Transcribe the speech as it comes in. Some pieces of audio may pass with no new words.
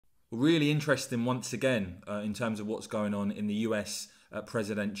Really interesting once again in terms of what's going on in the US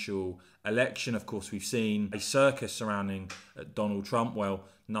presidential election. Of course, we've seen a circus surrounding Donald Trump. Well,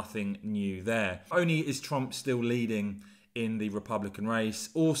 nothing new there. Not only is Trump still leading in the Republican race,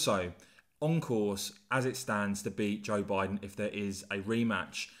 also on course as it stands to beat Joe Biden if there is a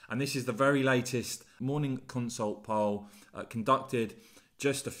rematch. And this is the very latest Morning Consult poll conducted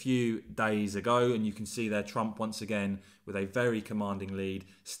just a few days ago, and you can see there Trump once again with a very commanding lead,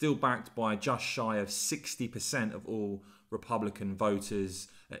 still backed by just shy of 60% of all Republican voters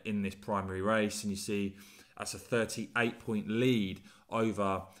in this primary race. And you see that's a 38-point lead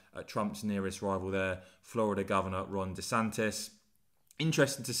over Trump's nearest rival there, Florida Governor Ron DeSantis.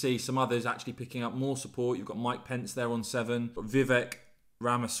 Interesting to see some others actually picking up more support. You've got Mike Pence there on 7, Vivek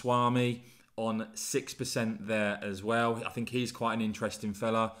Ramaswamy on 6% there as well. I think he's quite an interesting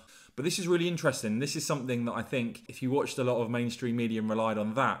fella. But this is really interesting. This is something that I think if you watched a lot of mainstream media and relied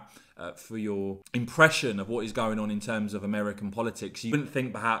on that for your impression of what is going on in terms of American politics, you wouldn't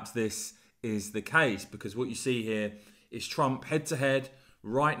think perhaps this is the case, because what you see here is Trump head-to-head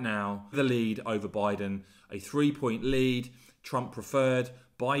right now, the lead over Biden, a 3-point lead, Trump preferred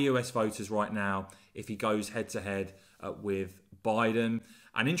by US voters right now if he goes head-to-head with Biden.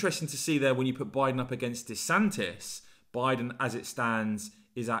 And interesting to see there when you put Biden up against DeSantis, Biden as it stands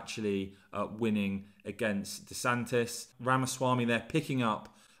is actually winning against DeSantis. Ramaswamy there picking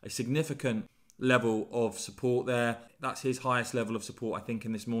up a significant level of support there. That's his highest level of support, I think,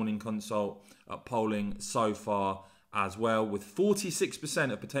 in this Morning Consult polling so far as well, with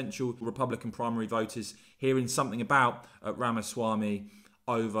 46% of potential Republican primary voters hearing something about Ramaswamy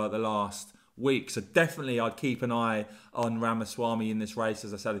over the last week. So definitely I'd keep an eye on Ramaswamy in this race.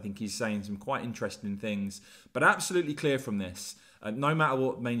 As I said, I think he's saying some quite interesting things, but absolutely clear from this, no matter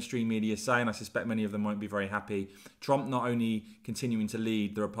what mainstream media is saying, I suspect many of them won't be very happy. Trump not only continuing to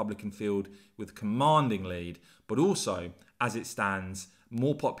lead the Republican field with commanding lead, but also, as it stands,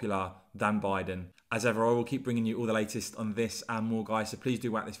 more popular than Biden. As ever, I will keep bringing you all the latest on this and more, guys. So please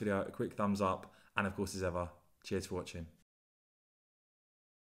do whack this video a quick thumbs up. And of course, as ever, cheers for watching.